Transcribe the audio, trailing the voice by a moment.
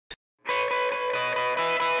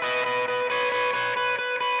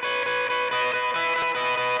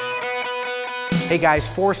Hey guys,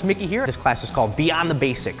 Forrest, Micke here. This class is called Beyond the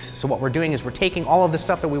Basics. So what we're doing is we're taking all of the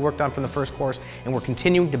stuff that we worked on from the first course and we're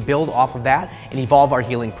continuing to build off of that and evolve our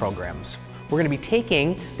healing programs. We're going to be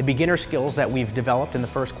taking the beginner skills that we've developed in the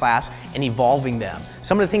first class and evolving them.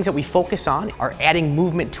 Some of the things that we focus on are adding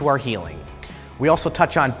movement to our healing. We also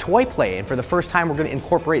touch on toy play, and for the first time we're going to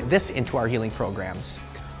incorporate this into our healing programs.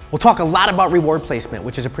 We'll talk a lot about reward placement,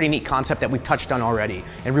 which is a pretty neat concept that we've touched on already.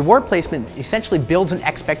 And reward placement essentially builds an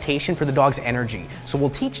expectation for the dog's energy. So we'll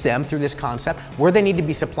teach them through this concept where they need to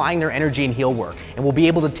be supplying their energy and heel work, and we'll be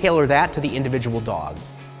able to tailor that to the individual dog.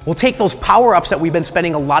 We'll take those power-ups that we've been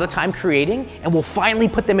spending a lot of time creating and we'll finally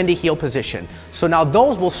put them into heel position. So now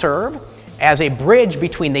those will serve as a bridge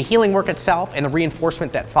between the healing work itself and the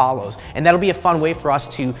reinforcement that follows. And that'll be a fun way for us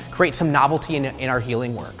to create some novelty in our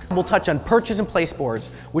healing work. We'll touch on perches and place boards,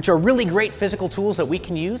 which are really great physical tools that we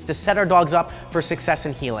can use to set our dogs up for success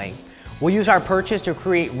in healing. We'll use our perches to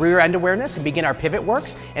create rear end awareness and begin our pivot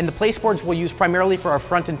works, and the place boards we'll use primarily for our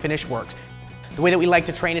front and finish works. The way that we like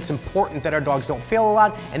to train, it's important that our dogs don't fail a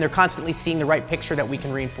lot and they're constantly seeing the right picture that we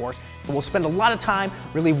can reinforce. But we'll spend a lot of time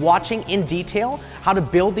really watching in detail how to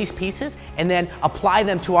build these pieces and then apply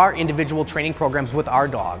them to our individual training programs with our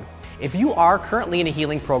dog. If you are currently in a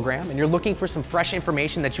healing program and you're looking for some fresh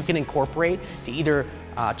information that you can incorporate to either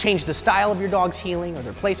change the style of your dog's healing or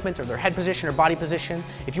their placement or their head position or body position,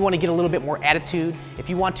 if you want to get a little bit more attitude, if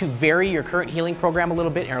you want to vary your current healing program a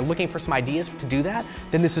little bit and are looking for some ideas to do that,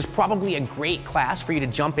 then this is probably a great class for you to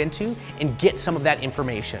jump into and get some of that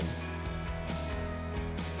information.